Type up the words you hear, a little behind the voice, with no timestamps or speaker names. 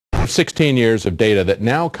16 years of data that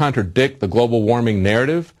now contradict the global warming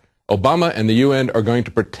narrative, Obama and the UN are going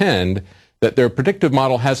to pretend that their predictive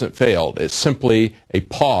model hasn't failed. It's simply a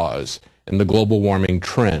pause in the global warming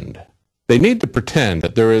trend. They need to pretend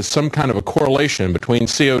that there is some kind of a correlation between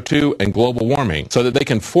CO2 and global warming so that they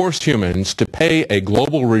can force humans to pay a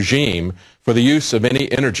global regime for the use of any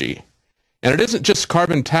energy. And it isn't just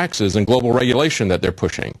carbon taxes and global regulation that they're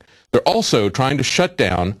pushing. They're also trying to shut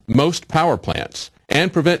down most power plants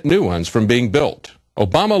and prevent new ones from being built.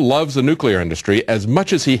 Obama loves the nuclear industry as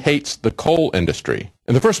much as he hates the coal industry.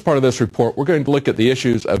 In the first part of this report, we're going to look at the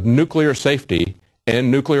issues of nuclear safety and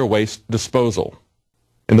nuclear waste disposal.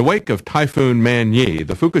 In the wake of Typhoon Man-yi,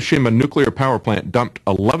 the Fukushima nuclear power plant dumped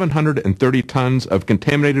 1,130 tons of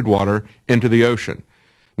contaminated water into the ocean.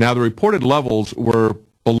 Now, the reported levels were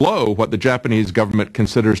below what the Japanese government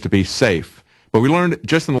considers to be safe. But we learned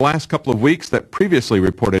just in the last couple of weeks that previously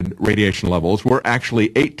reported radiation levels were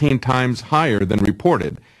actually 18 times higher than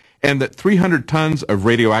reported, and that 300 tons of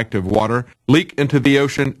radioactive water leak into the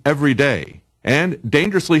ocean every day. And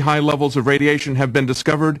dangerously high levels of radiation have been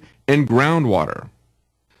discovered in groundwater.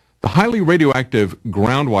 The highly radioactive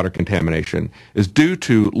groundwater contamination is due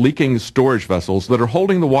to leaking storage vessels that are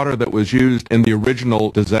holding the water that was used in the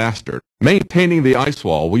original disaster. Maintaining the ice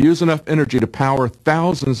wall will use enough energy to power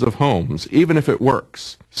thousands of homes, even if it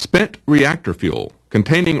works. Spent reactor fuel,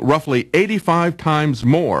 containing roughly 85 times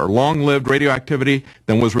more long-lived radioactivity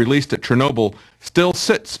than was released at Chernobyl, still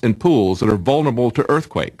sits in pools that are vulnerable to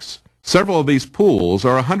earthquakes. Several of these pools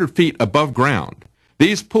are 100 feet above ground.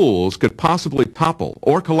 These pools could possibly topple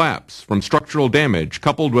or collapse from structural damage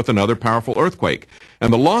coupled with another powerful earthquake,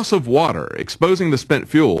 and the loss of water exposing the spent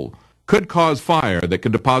fuel could cause fire that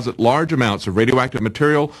could deposit large amounts of radioactive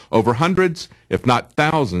material over hundreds, if not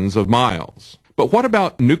thousands, of miles. But what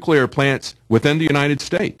about nuclear plants within the United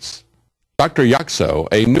States? Dr. Jaczko,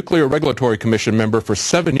 a Nuclear Regulatory Commission member for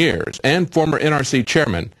 7 years and former NRC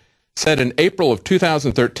chairman, said in April of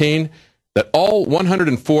 2013 that all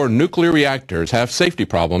 104 nuclear reactors have safety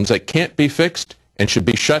problems that can't be fixed and should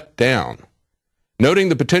be shut down. Noting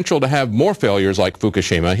the potential to have more failures like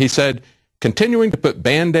Fukushima, he said, continuing to put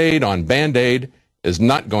Band-Aid on Band-Aid is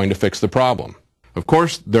not going to fix the problem. Of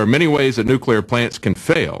course, there are many ways that nuclear plants can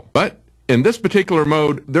fail, but in this particular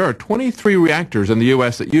mode, there are 23 reactors in the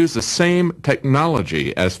U.S. that use the same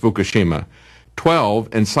technology as Fukushima,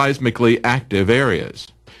 12 in seismically active areas.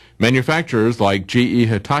 Manufacturers like GE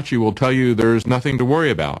Hitachi will tell you there's nothing to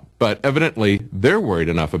worry about, but evidently they're worried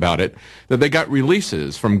enough about it that they got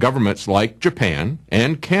releases from governments like Japan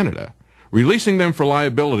and Canada, releasing them for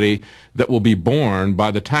liability that will be borne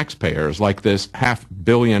by the taxpayers like this $500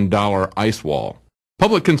 million ice wall.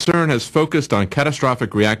 Public concern has focused on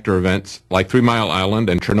catastrophic reactor events like 3 Mile Island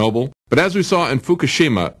and Chernobyl, but as we saw in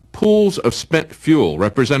Fukushima, pools of spent fuel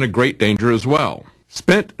represent a great danger as well.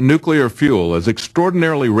 Spent nuclear fuel is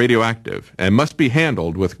extraordinarily radioactive and must be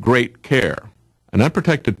handled with great care. An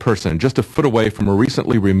unprotected person just a foot away from a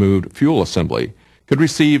recently removed fuel assembly could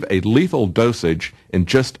receive a lethal dosage in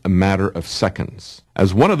just a matter of seconds.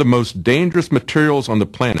 As one of the most dangerous materials on the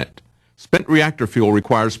planet, spent reactor fuel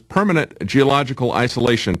requires permanent geological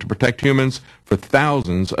isolation to protect humans for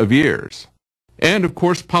thousands of years. And of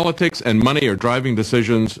course, politics and money are driving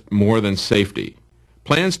decisions more than safety.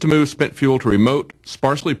 Plans to move spent fuel to remote,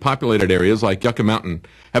 sparsely populated areas like Yucca Mountain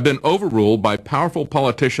have been overruled by powerful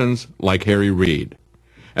politicians like Harry Reid.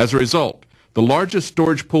 As a result, the largest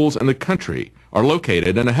storage pools in the country are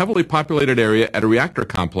located in a heavily populated area at a reactor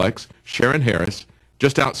complex, Sharon Harris,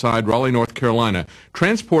 just outside Raleigh, North Carolina,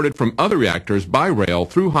 transported from other reactors by rail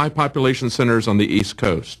through high population centers on the East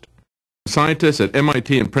Coast. Scientists at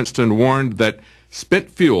MIT and Princeton warned that spent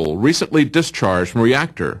fuel recently discharged from a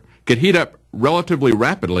reactor could heat up relatively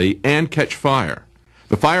rapidly and catch fire.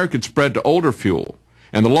 The fire could spread to older fuel,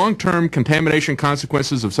 and the long-term contamination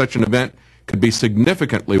consequences of such an event could be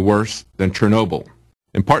significantly worse than Chernobyl.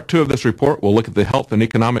 In Part 2 of this report, we'll look at the health and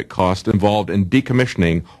economic cost involved in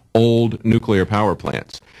decommissioning old nuclear power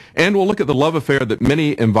plants. And we'll look at the love affair that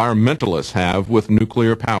many environmentalists have with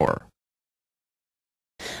nuclear power.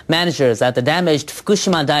 Managers at the damaged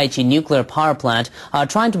Fukushima Daiichi nuclear power plant are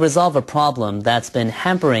trying to resolve a problem that's been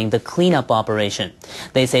hampering the cleanup operation.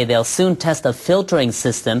 They say they'll soon test a filtering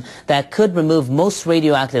system that could remove most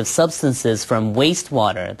radioactive substances from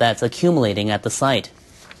wastewater that's accumulating at the site.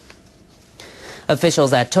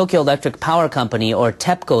 Officials at Tokyo Electric Power Company, or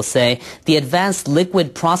TEPCO, say the advanced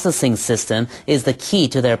liquid processing system is the key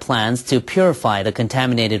to their plans to purify the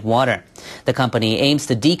contaminated water. The company aims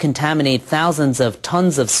to decontaminate thousands of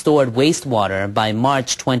tons of stored wastewater by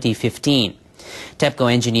March 2015.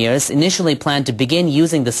 TEPCO engineers initially planned to begin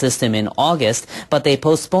using the system in August, but they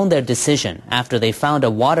postponed their decision after they found a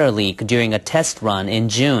water leak during a test run in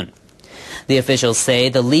June. The officials say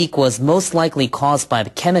the leak was most likely caused by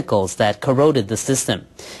chemicals that corroded the system.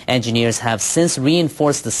 Engineers have since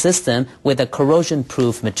reinforced the system with a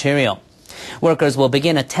corrosion-proof material. Workers will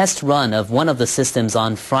begin a test run of one of the systems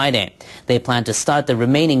on Friday. They plan to start the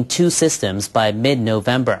remaining 2 systems by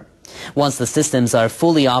mid-November. Once the systems are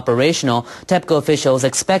fully operational, TEPCO officials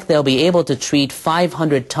expect they'll be able to treat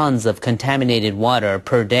 500 tons of contaminated water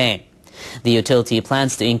per day. The utility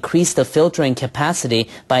plans to increase the filtering capacity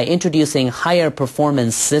by introducing higher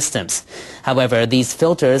performance systems. However, these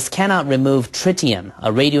filters cannot remove tritium,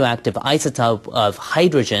 a radioactive isotope of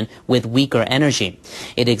hydrogen with weaker energy.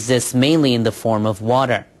 It exists mainly in the form of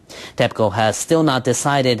water. TEPCO has still not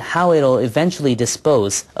decided how it'll eventually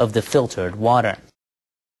dispose of the filtered water.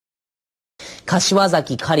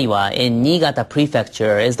 Kashiwazaki Kariwa in Niigata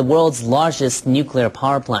Prefecture is the world's largest nuclear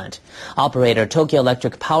power plant. Operator Tokyo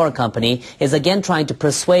Electric Power Company is again trying to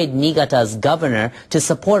persuade Niigata's governor to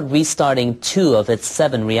support restarting 2 of its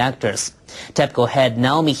 7 reactors. TEPCO head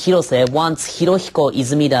Naomi Hirose wants Hirohiko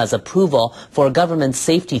Izumida's approval for government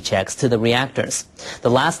safety checks to the reactors. The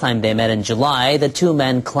last time they met in July, the 2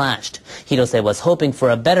 men clashed. Hirose was hoping for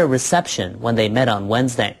a better reception when they met on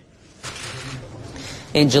Wednesday.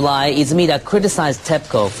 In July, Izumida criticized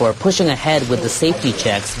TEPCO for pushing ahead with the safety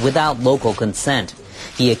checks without local consent.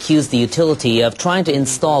 He accused the utility of trying to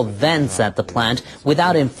install vents at the plant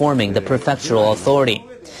without informing the prefectural authority.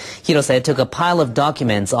 Hirose took a pile of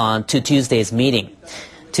documents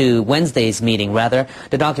to Wednesday's meeting.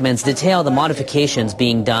 The documents detail the modifications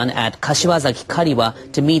being done at Kashiwazaki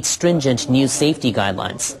Kariwa to meet stringent new safety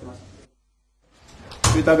guidelines.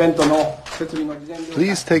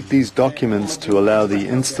 Please take these documents to allow the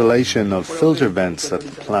installation of filter vents at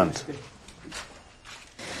the plant.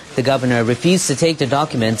 The governor refused to take the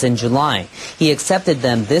documents in July. He accepted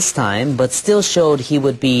them this time, but still showed he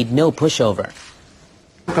would be no pushover.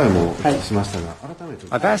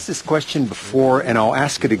 I've asked this question before, and I'll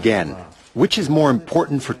ask it again. Which is more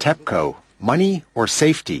important for TEPCO, money or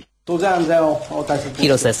safety?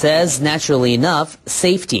 Hirose says, naturally enough,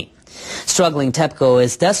 safety. Struggling TEPCO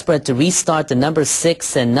is desperate to restart the number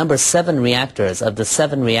 6 and number 7 reactors of the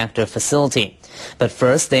 7-reactor facility. But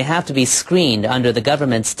first, they have to be screened under the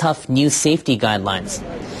government's tough new safety guidelines.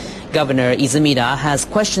 Governor Izumida has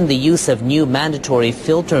questioned the use of new mandatory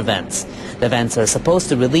filter vents. The vents are supposed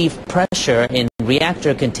to relieve pressure in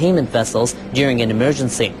reactor containment vessels during an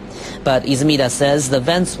emergency. But Izumida says the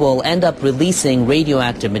vents will end up releasing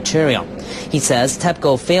radioactive material. He says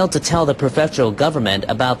TEPCO failed to tell the prefectural government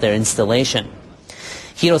about their installation.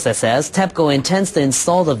 Hirose says TEPCO intends to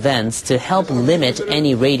install the vents to help limit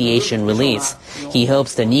any radiation release. He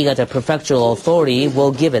hopes the Niigata Prefectural Authority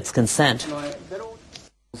will give its consent.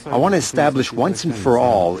 I want to establish once and for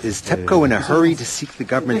all, is TEPCO in a hurry to seek the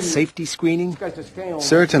government's safety screening?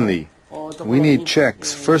 Certainly. We need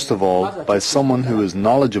checks, first of all, by someone who is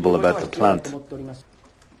knowledgeable about the plant.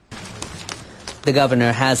 The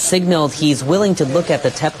governor has signaled he's willing to look at the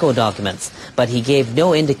TEPCO documents, but he gave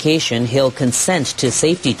no indication he'll consent to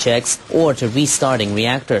safety checks or to restarting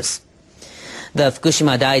reactors. The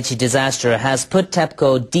Fukushima Daiichi disaster has put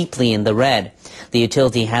TEPCO deeply in the red. The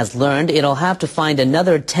utility has learned it'll have to find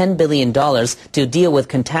another $10 billion to deal with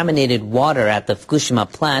contaminated water at the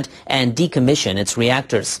Fukushima plant and decommission its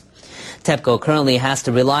reactors. TEPCO currently has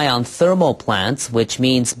to rely on thermal plants, which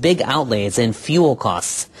means big outlays in fuel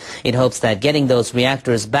costs. It hopes that getting those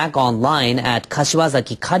reactors back online at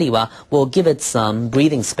Kashiwazaki Kariwa will give it some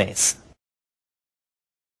breathing space.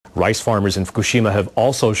 Rice farmers in Fukushima have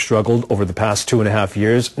also struggled over the past 2.5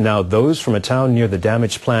 years. Now those from a town near the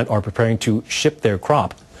damaged plant are preparing to ship their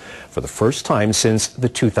crop for the first time since the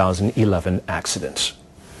 2011 accident.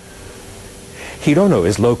 Hirono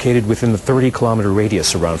is located within the 30-kilometer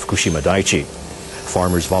radius around Fukushima Daiichi.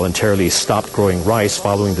 Farmers voluntarily stopped growing rice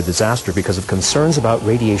following the disaster because of concerns about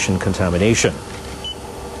radiation contamination.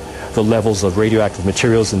 The levels of radioactive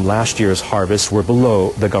materials in last year's harvest were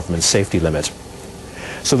below the government's safety limit.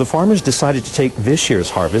 So the farmers decided to take this year's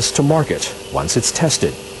harvest to market once it's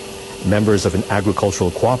tested. Members of an agricultural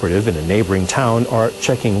cooperative in a neighboring town are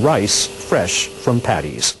checking rice fresh from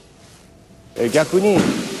paddies.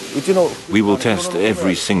 We will test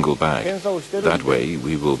every single bag. That way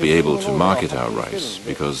we will be able to market our rice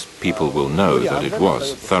because people will know that it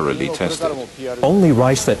was thoroughly tested. Only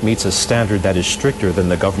rice that meets a standard that is stricter than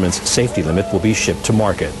the government's safety limit will be shipped to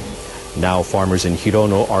market. Now farmers in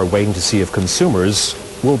Hirono are waiting to see if consumers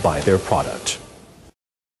will buy their product.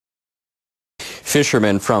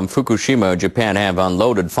 Fishermen from Fukushima, Japan, have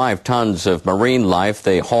unloaded 5 tons of marine life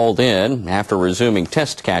they hauled in. After resuming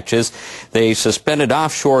test catches, they suspended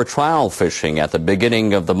offshore trial fishing at the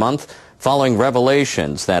beginning of the month following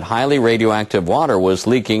revelations that highly radioactive water was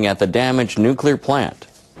leaking at the damaged nuclear plant.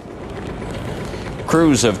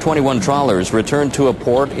 Crews of 21 trawlers returned to a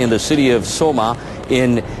port in the city of Soma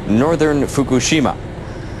in northern Fukushima.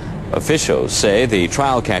 Officials say the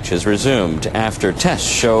trial catches resumed after tests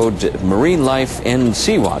showed marine life in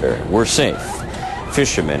seawater were safe.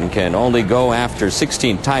 Fishermen can only go after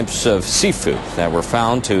 16 types of seafood that were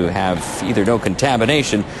found to have either no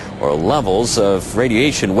contamination or levels of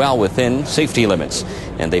radiation well within safety limits.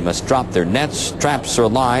 And they must drop their nets, traps, or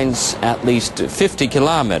lines at least 50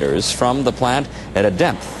 kilometers from the plant at a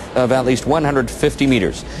depth of at least 150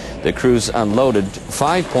 meters. The crews unloaded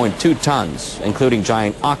 5.2 tons, including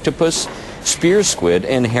giant octopus, spear squid,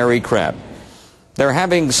 and hairy crab. They're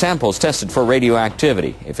having samples tested for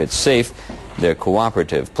radioactivity. If it's safe, the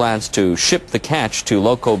cooperative plans to ship the catch to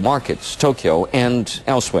local markets, Tokyo and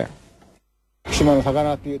elsewhere.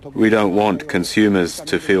 We don't want consumers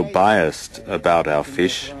to feel biased about our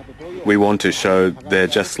fish. We want to show they're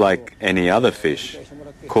just like any other fish,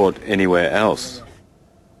 caught anywhere else.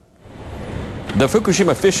 The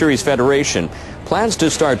Fukushima Fisheries Federation plans to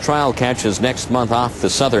start trial catches next month off the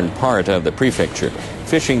southern part of the prefecture.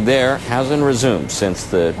 Fishing there hasn't resumed since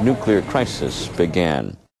the nuclear crisis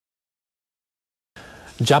began.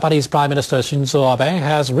 Japanese Prime Minister Shinzo Abe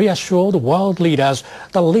has reassured world leaders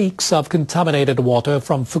the leaks of contaminated water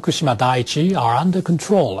from Fukushima Daiichi are under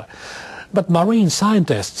control. But marine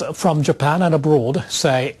scientists from Japan and abroad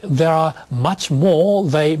say there are much more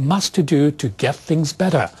they must do to get things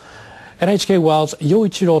better. NHK World's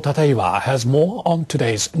Yoichiro Tateiwa has more on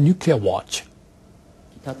today's Nuclear Watch.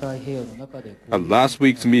 At last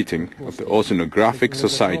week's meeting of the Oceanographic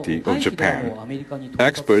Society of Japan,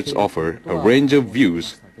 experts offer a range of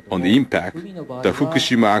views on the impact the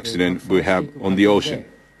Fukushima accident will have on the ocean.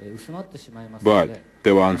 But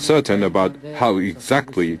they were uncertain about how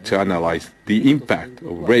exactly to analyze the impact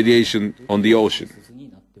of radiation on the ocean.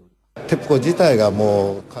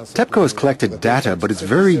 TEPCO has collected data, but it's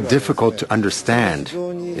very difficult to understand.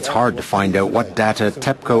 It's hard to find out what data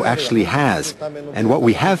TEPCO actually has, and what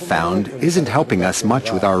we have found isn't helping us much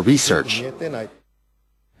with our research.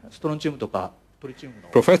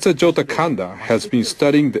 Professor Jota Kanda has been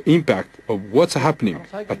studying the impact of what's happening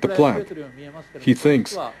at the plant. He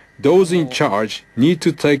thinks those in charge need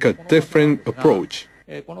to take a different approach.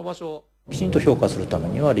 It's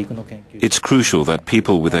crucial that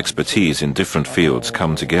people with expertise in different fields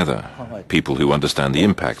come together, people who understand the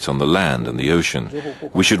impacts on the land and the ocean.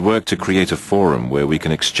 We should work to create a forum where we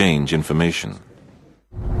can exchange information.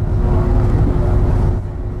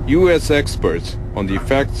 U.S. experts on the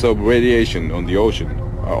effects of radiation on the ocean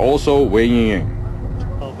are also weighing in.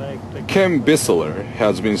 Ken Bissler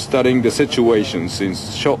has been studying the situation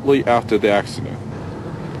since shortly after the accident.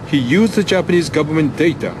 He used the Japanese government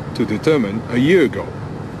data to determine a year ago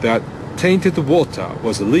that tainted water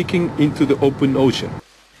was leaking into the open ocean.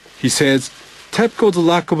 He says TEPCO's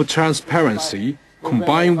lack of transparency,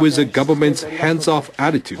 combined with the government's hands-off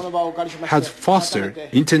attitude, has fostered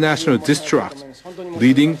international distrust,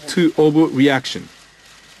 leading to overreaction.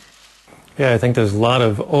 Yeah, I think there's a lot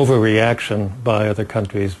of overreaction by other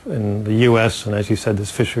countries in the U.S. and, as you said,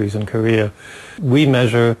 there's fisheries in Korea. We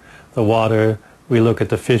measure the water. We look at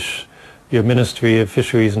the fish. Your Ministry of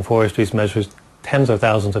Fisheries and Forestries measures tens of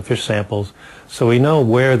thousands of fish samples. So we know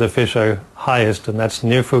where the fish are highest, and that's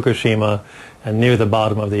near Fukushima and near the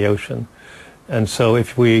bottom of the ocean. And so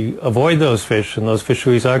if we avoid those fish and those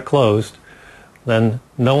fisheries are closed, then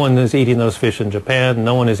no one is eating those fish in Japan,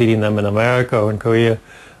 no one is eating them in America or in Korea.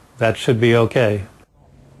 That should be okay.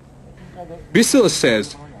 Bissell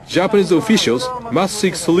says Japanese officials must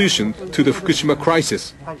seek solutions to the Fukushima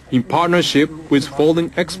crisis in partnership with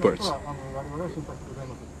foreign experts.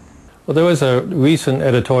 Well, there was a recent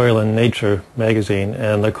editorial in Nature magazine,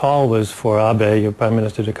 and the call was for Abe, your Prime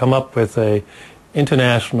Minister, to come up with an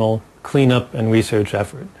international cleanup and research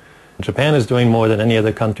effort. Japan is doing more than any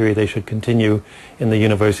other country. They should continue in the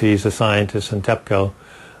universities, the scientists, and TEPCO.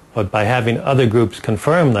 But by having other groups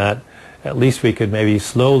confirm that, at least we could maybe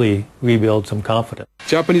slowly rebuild some confidence.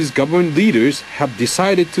 Japanese government leaders have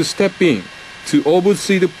decided to step in to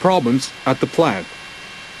oversee the problems at the plant.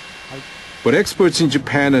 But experts in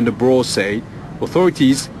Japan and abroad say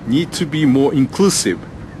authorities need to be more inclusive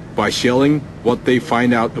by sharing what they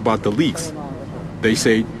find out about the leaks. They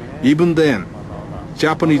say even then,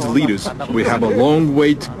 Japanese leaders will have a long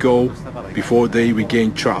way to go before they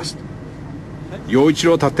regain trust.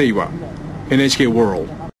 Yoichiro Tateiwa, NHK World.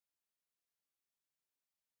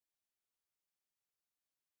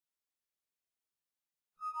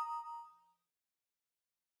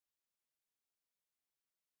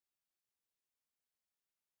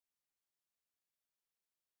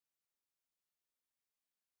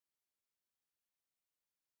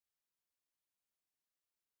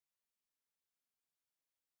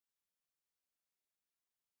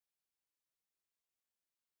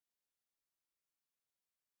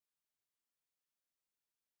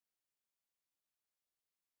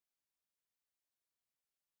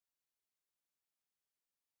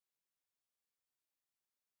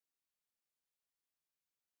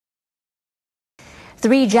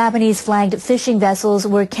 3 Japanese-flagged fishing vessels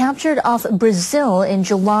were captured off Brazil in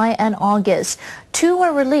July and August. 2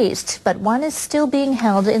 were released, but 1 is still being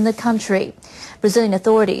held in the country. Brazilian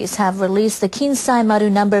authorities have released the Kinsai Maru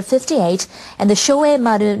number 58 and the Shoei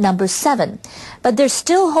Maru number 7, but they're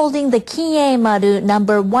still holding the Kie Maru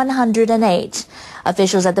number 108.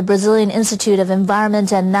 Officials at the Brazilian Institute of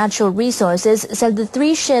Environment and Natural Resources said the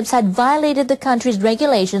 3 ships had violated the country's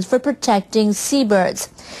regulations for protecting seabirds.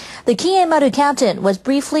 The Kie Maru captain was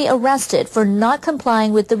briefly arrested for not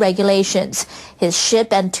complying with the regulations. His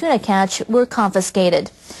ship and tuna catch were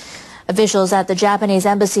confiscated. Officials at the Japanese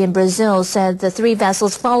embassy in Brazil said the 3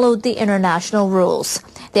 vessels followed the international rules.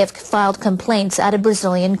 They have filed complaints at a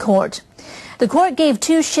Brazilian court. The court gave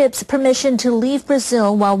 2 ships permission to leave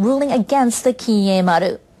Brazil while ruling against the Kie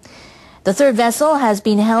Maru. The 3rd vessel has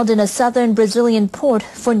been held in a southern Brazilian port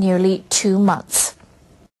for nearly 2 months.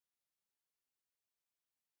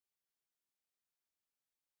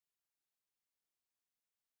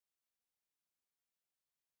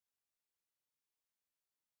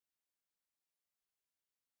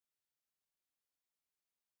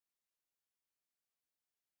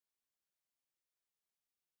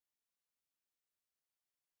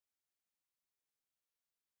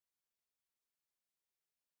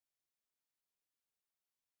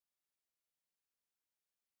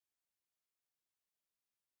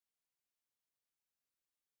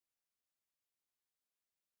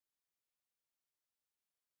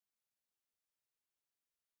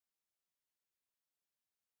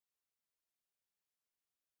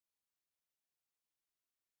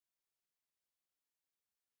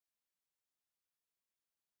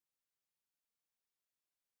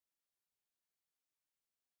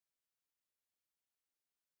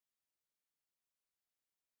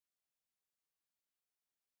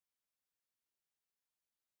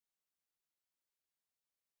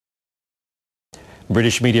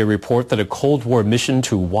 British media report that a Cold War mission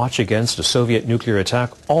to watch against a Soviet nuclear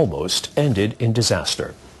attack almost ended in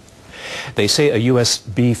disaster. They say a U.S.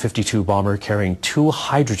 B-52 bomber carrying 2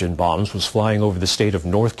 hydrogen bombs was flying over the state of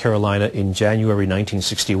North Carolina in January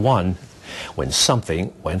 1961 when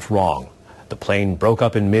something went wrong. The plane broke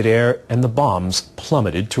up in midair and the bombs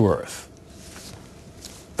plummeted to Earth.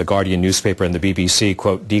 The Guardian newspaper and the BBC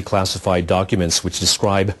quote declassified documents which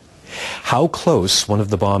describe how close one of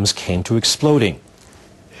the bombs came to exploding.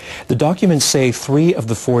 The documents say 3 of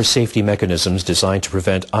the 4 safety mechanisms designed to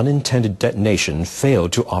prevent unintended detonation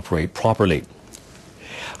failed to operate properly.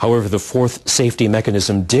 However, the 4th safety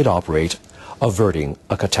mechanism did operate, averting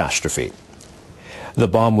a catastrophe. The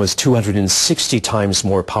bomb was 260 times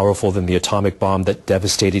more powerful than the atomic bomb that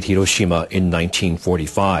devastated Hiroshima in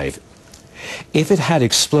 1945. If it had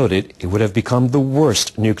exploded, it would have become the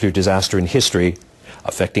worst nuclear disaster in history,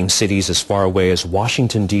 affecting cities as far away as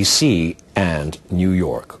Washington, D.C. and New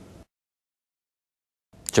York.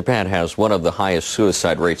 Japan has one of the highest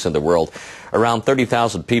suicide rates in the world. Around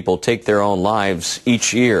 30,000 people take their own lives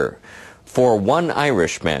each year. For one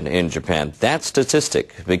Irishman in Japan, that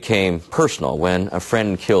statistic became personal when a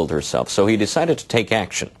friend killed herself, so he decided to take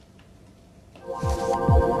action.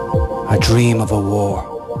 I dream of a war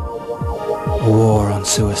on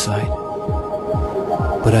suicide,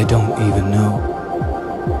 but I don't even know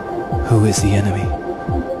who is the enemy.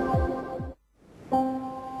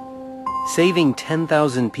 Saving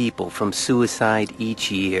 10,000 people from suicide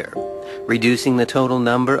each year, reducing the total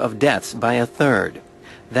number of deaths by 1/3.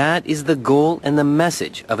 That is the goal and the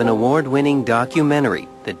message of an award-winning documentary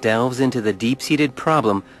that delves into the deep-seated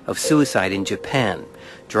problem of suicide in Japan,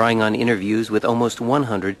 drawing on interviews with almost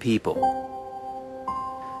 100 people.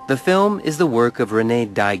 The film is the work of René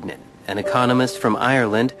Daignan, an economist from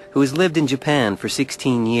Ireland who has lived in Japan for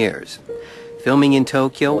 16 years. Filming in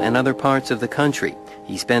Tokyo and other parts of the country,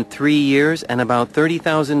 he spent 3 years and about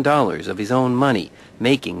 $30,000 of his own money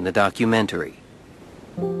making the documentary.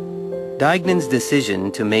 Daignan's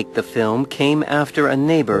decision to make the film came after a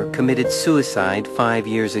neighbor committed suicide 5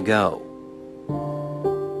 years ago.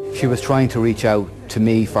 She was trying to reach out to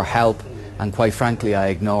me for help, and quite frankly, I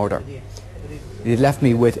ignored her. It left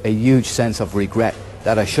me with a huge sense of regret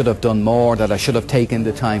that I should have done more, that I should have taken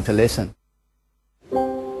the time to listen.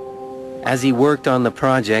 As he worked on the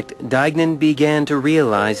project, Daignan began to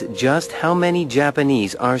realize just how many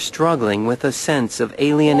Japanese are struggling with a sense of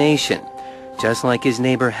alienation, just like his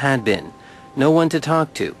neighbor had been. No one to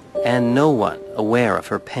talk to, and no one aware of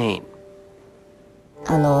her pain.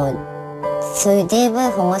 そういう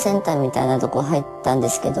DV 保護センターみたいなとこ入ったんで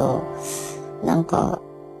すけど、なんか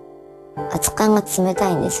扱いが冷た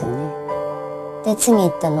いんですよね。で、次行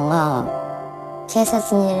ったのが警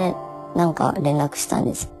察になんか連絡したん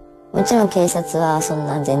です。もちろん警察はそん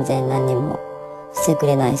な全然何もしてく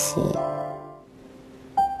れないし。こ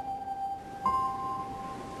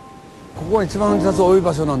こが一番自殺多い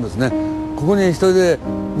場所なんですね。ここに一人で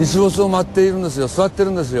日没を待っているんですよ。座って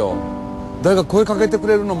るんですよ。誰か声かけてく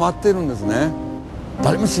れるのを待っているんですね。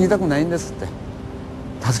誰も死にたくないんですって。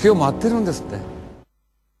助けを待ってるんですって。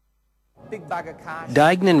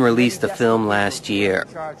Daiichi released the film last year.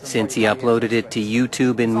 Since he uploaded it to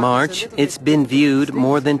YouTube in March, it's been viewed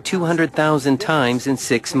more than 200,000 times in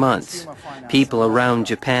 6 months. People around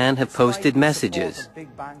Japan have posted messages.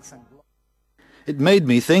 It made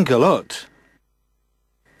me think a lot.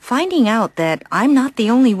 Finding out that I'm not the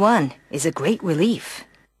only one is a great relief.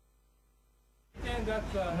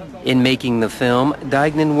 In making the film,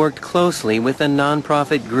 Daiichi worked closely with a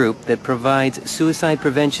non-profit group that provides suicide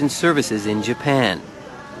prevention services in Japan.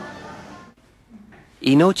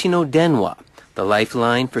 Inochi no Denwa, the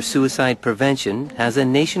lifeline for suicide prevention, has a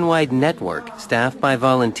nationwide network staffed by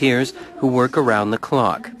volunteers who work around the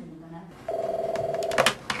clock.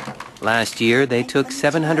 Last year, they took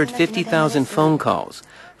 750,000 phone calls,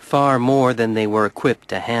 far more than they were equipped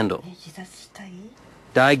to handle.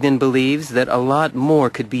 Daiichi believes that a lot more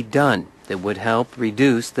could be done that would help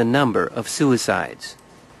reduce the number of suicides.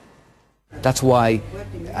 That's why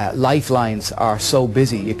lifelines are so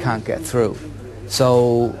busy you can't get through.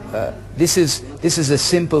 So this is a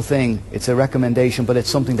simple thing. It's a recommendation, but it's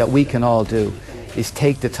something that we can all do, is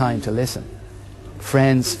take the time to listen.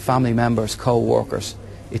 Friends, family members, co-workers.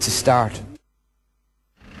 It's a start.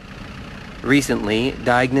 Recently,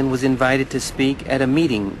 Daiichi was invited to speak at a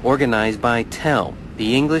meeting organized by TEL,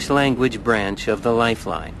 the English language branch of the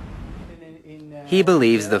Lifeline. He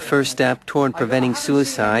believes the first step toward preventing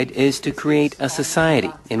suicide is to create a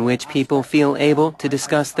society in which people feel able to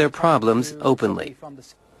discuss their problems openly.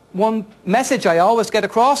 One message I always get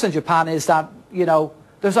across in Japan is that, you know,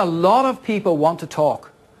 there's a lot of people want to talk,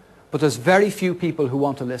 but there's very few people who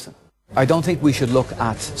want to listen. I don't think we should look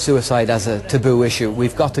at suicide as a taboo issue.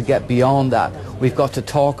 We've got to get beyond that. We've got to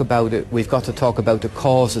talk about it. We've got to talk about the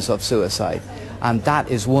causes of suicide. And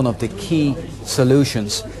that is one of the key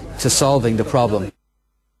solutions to solving the problem.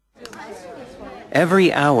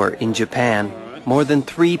 Every hour in Japan, more than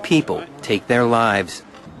 3 people take their lives.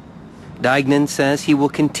 Daiichi says he will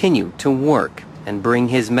continue to work and bring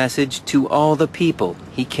his message to all the people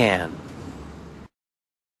he can.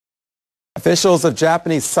 Officials of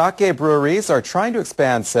Japanese sake breweries are trying to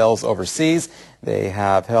expand sales overseas. They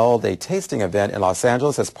have held a tasting event in Los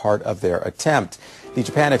Angeles as part of their attempt. The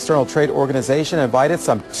Japan External Trade Organization invited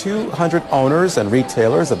some 200 owners and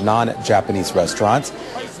retailers of non-Japanese restaurants.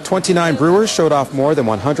 29 brewers showed off more than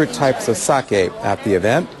 100 types of sake at the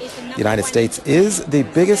event. The United States is the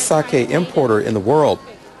biggest sake importer in the world.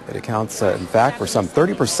 It accounts, in fact, for some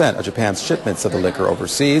 30% of Japan's shipments of the liquor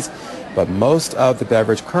overseas, but most of the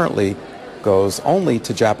beverage currently goes only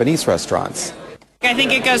to Japanese restaurants. I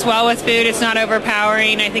think it goes well with food. It's not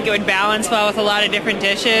overpowering. I think it would balance well with a lot of different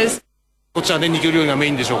dishes. Some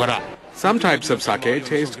types of sake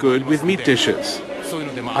taste good with meat dishes.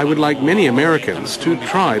 I would like many Americans to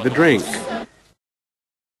try the drink.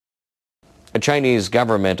 A Chinese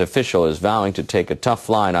government official is vowing to take a tough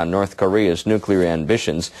line on North Korea's nuclear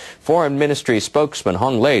ambitions. Foreign Ministry spokesman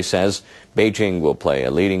Hong Lei says Beijing will play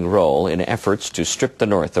a leading role in efforts to strip the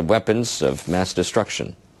North of weapons of mass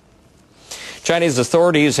destruction. Chinese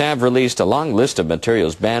authorities have released a long list of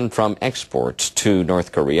materials banned from exports to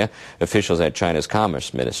North Korea. Officials at China's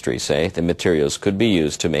Commerce Ministry say the materials could be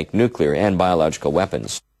used to make nuclear and biological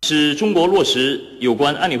weapons. The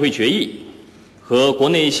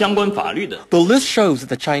list shows that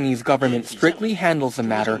the Chinese government strictly handles the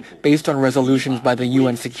matter based on resolutions by the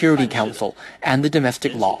UN Security Council and the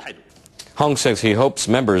domestic law. Hong says he hopes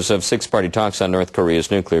members of six-party talks on North Korea's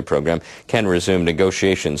nuclear program can resume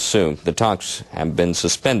negotiations soon. The talks have been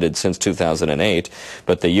suspended since 2008,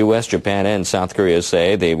 but the U.S., Japan, and South Korea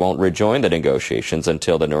say they won't rejoin the negotiations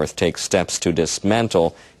until the North takes steps to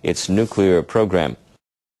dismantle its nuclear program.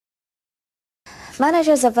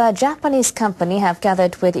 Managers of a Japanese company have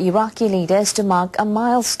gathered with Iraqi leaders to mark a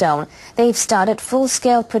milestone. They've started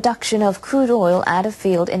full-scale production of crude oil at a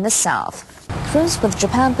field in the south. Crews with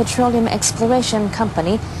Japan Petroleum Exploration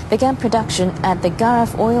Company began production at the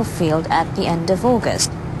Garaf oil field at the end of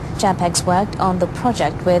August. JAPEX worked on the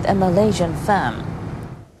project with a Malaysian firm.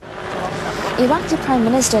 Iraqi Prime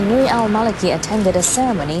Minister Nouri al-Maliki attended a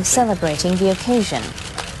ceremony celebrating the occasion.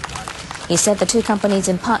 He said the two companies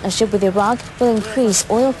in partnership with Iraq will increase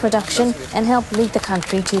oil production and help lead the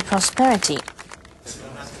country to prosperity.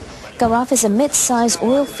 Garaf is a mid-sized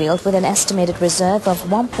oil field with an estimated reserve of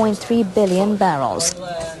 1.3 billion barrels.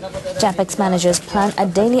 JAPEX managers plan a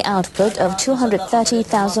daily output of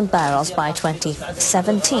 230,000 barrels by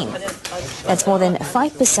 2017. That's more than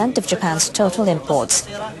 5% of Japan's total imports.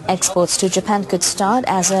 Exports to Japan could start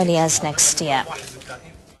as early as next year.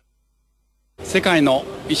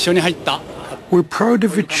 We're proud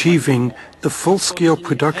of achieving the full-scale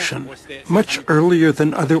production much earlier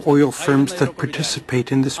than other oil firms that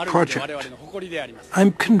participate in this project.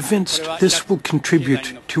 I'm convinced this will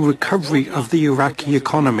contribute to recovery of the Iraqi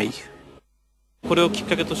economy.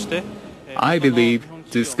 I believe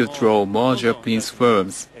this could draw more Japanese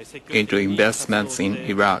firms into investments in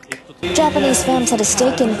Iraq. Japanese firms had a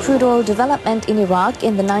stake in crude oil development in Iraq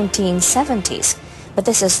in the 1970s, but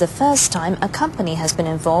this is the first time a company has been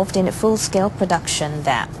involved in full-scale production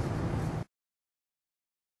there.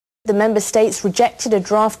 The member states rejected a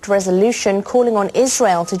draft resolution calling on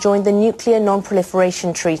Israel to join the Nuclear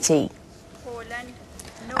Non-Proliferation Treaty.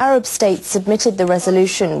 Arab states submitted the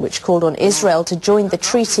resolution which called on Israel to join the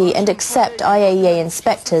treaty and accept IAEA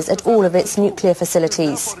inspectors at all of its nuclear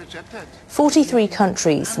facilities. 43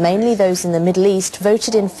 countries, mainly those in the Middle East,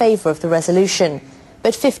 voted in favor of the resolution,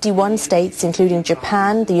 but 51 states, including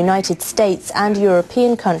Japan, the United States and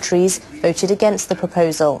European countries, voted against the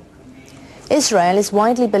proposal. Israel is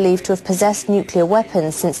widely believed to have possessed nuclear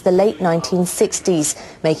weapons since the late 1960s,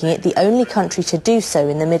 making it the only country to do so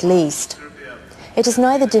in the Middle East. It has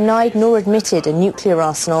neither denied nor admitted a nuclear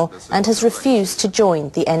arsenal and has refused to join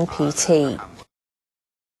the NPT.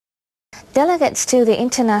 Delegates to the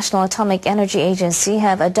International Atomic Energy Agency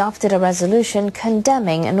have adopted a resolution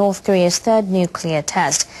condemning North Korea's third nuclear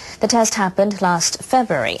test. The test happened last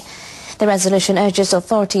February. The resolution urges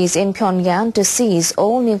authorities in Pyongyang to cease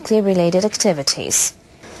all nuclear-related activities.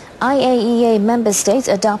 IAEA member states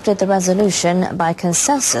adopted the resolution by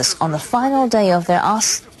consensus on the final day of their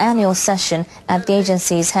annual session at the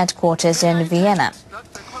agency's headquarters in Vienna.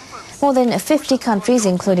 More than 50 countries,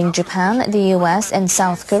 including Japan, the US and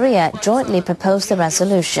South Korea, jointly proposed the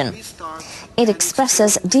resolution. It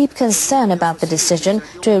expresses deep concern about the decision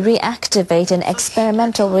to reactivate an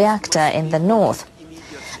experimental reactor in the north.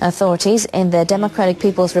 Authorities in the Democratic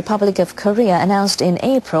People's Republic of Korea announced in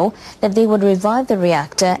April that they would revive the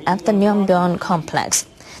reactor at the Myeongbyon complex.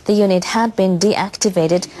 The unit had been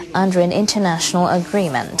deactivated under an international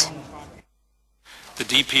agreement. The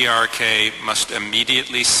DPRK must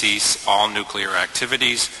immediately cease all nuclear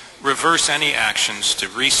activities, reverse any actions to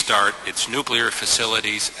restart its nuclear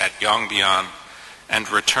facilities at Yongbyon, and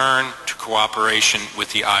return to cooperation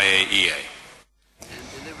with the IAEA.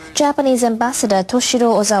 Japanese Ambassador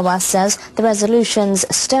Toshiro Ozawa says the resolution's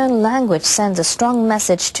stern language sends a strong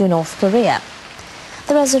message to North Korea.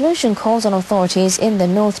 The resolution calls on authorities in the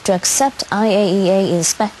north to accept IAEA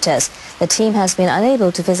inspectors. The team has been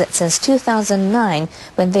unable to visit since 2009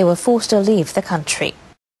 when they were forced to leave the country.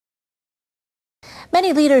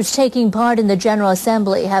 Many leaders taking part in the General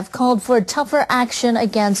Assembly have called for tougher action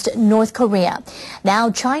against North Korea. Now,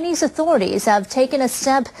 Chinese authorities have taken a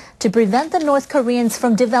step to prevent the North Koreans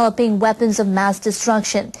from developing weapons of mass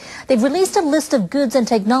destruction. They've released a list of goods and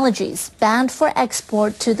technologies banned for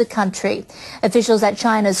export to the country. Officials at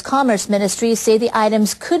China's Commerce Ministry say the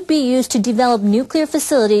items could be used to develop nuclear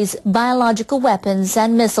facilities, biological weapons,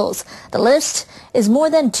 and missiles. The list is more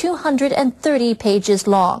than 230 pages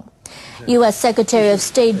long. U.S. Secretary of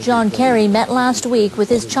State John Kerry met last week with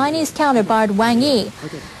his Chinese counterpart Wang Yi.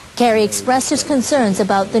 Kerry expressed his concerns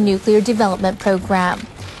about the nuclear development program.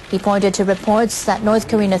 He pointed to reports that North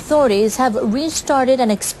Korean authorities have restarted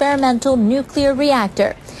an experimental nuclear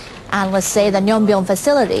reactor. Analysts say the Myeongbyon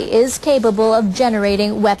facility is capable of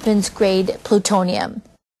generating weapons-grade plutonium.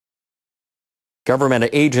 Government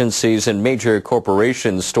agencies and major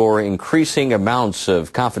corporations store increasing amounts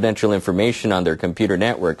of confidential information on their computer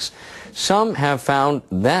networks. Some have found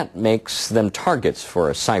that makes them targets for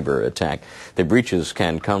a cyber attack. The breaches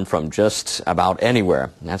can come from just about anywhere.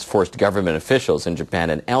 That's forced government officials in Japan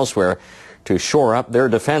and elsewhere to shore up their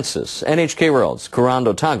defenses. NHK World's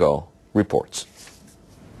Kurando Tago reports.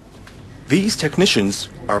 These technicians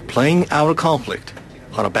are playing our conflict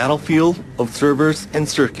on a battlefield of servers and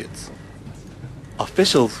circuits.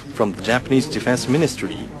 Officials from the Japanese Defense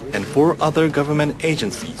Ministry and 4 other government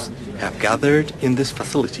agencies have gathered in this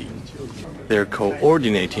facility. They're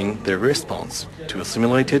coordinating their response to a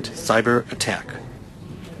simulated cyber attack.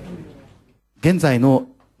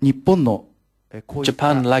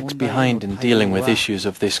 Japan lags behind in dealing with issues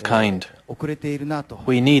of this kind.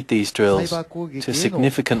 We need these drills to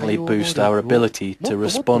significantly boost our ability to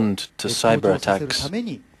respond to cyber attacks.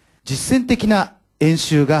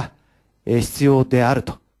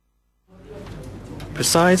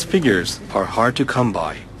 Precise figures are hard to come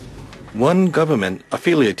by. One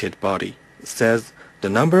government-affiliated body says the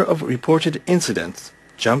number of reported incidents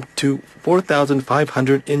jumped to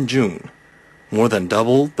 4,500 in June, more than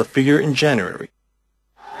double the figure in January.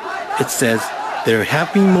 It says there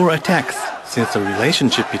have been more attacks since the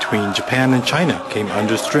relationship between Japan and China came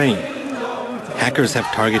under strain. Hackers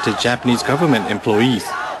have targeted Japanese government employees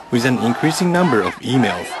with an increasing number of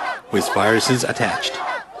emails with viruses attached.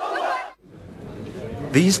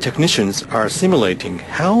 These technicians are simulating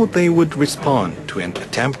how they would respond to an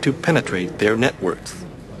attempt to penetrate their networks.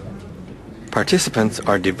 Participants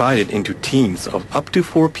are divided into teams of up to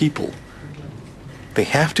 4 people. They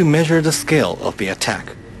have to measure the scale of the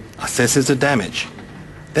attack, assess the damage,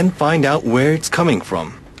 then find out where it's coming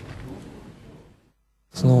from.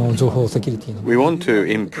 We want to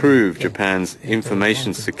improve Japan's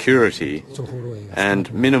information security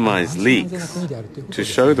and minimize leaks to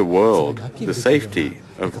show the world the safety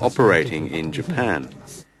of operating in Japan.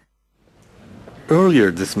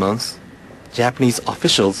 Earlier this month, Japanese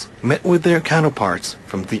officials met with their counterparts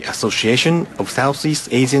from the Association of Southeast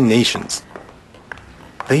Asian Nations.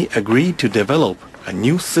 They agreed to develop a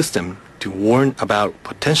new system to warn about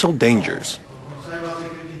potential dangers.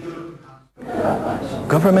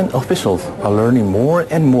 Government officials are learning more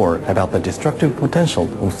and more about the destructive potential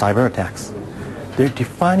of cyber attacks. They're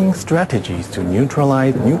defining strategies to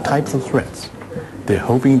neutralize new types of threats. They're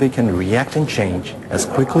hoping they can react and change as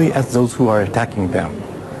quickly as those who are attacking them.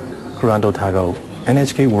 Kurando Tago,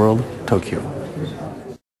 NHK World, Tokyo.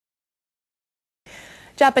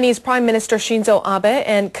 Japanese Prime Minister Shinzo Abe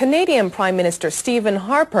and Canadian Prime Minister Stephen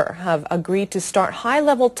Harper have agreed to start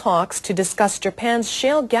high-level talks to discuss Japan's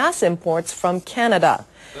shale gas imports from Canada.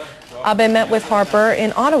 Abe met with Harper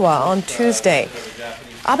in Ottawa on Tuesday.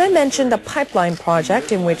 Abe mentioned a pipeline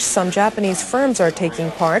project in which some Japanese firms are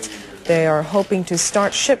taking part. They are hoping to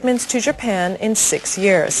start shipments to Japan in 6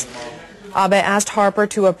 years. Abe asked Harper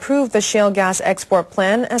to approve the shale gas export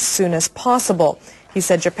plan as soon as possible. He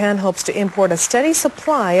said Japan hopes to import a steady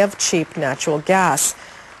supply of cheap natural gas.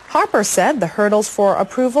 Harper said the hurdles for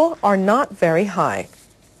approval are not very high.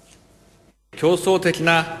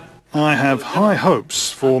 I have high hopes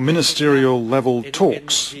for ministerial-level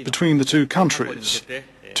talks between the two countries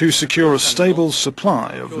to secure a stable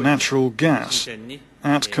supply of natural gas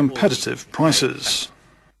at competitive prices.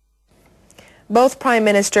 Both prime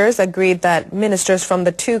ministers agreed that ministers from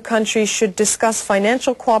the two countries should discuss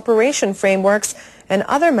financial cooperation frameworks and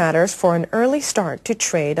other matters for an early start to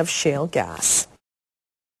trade of shale gas.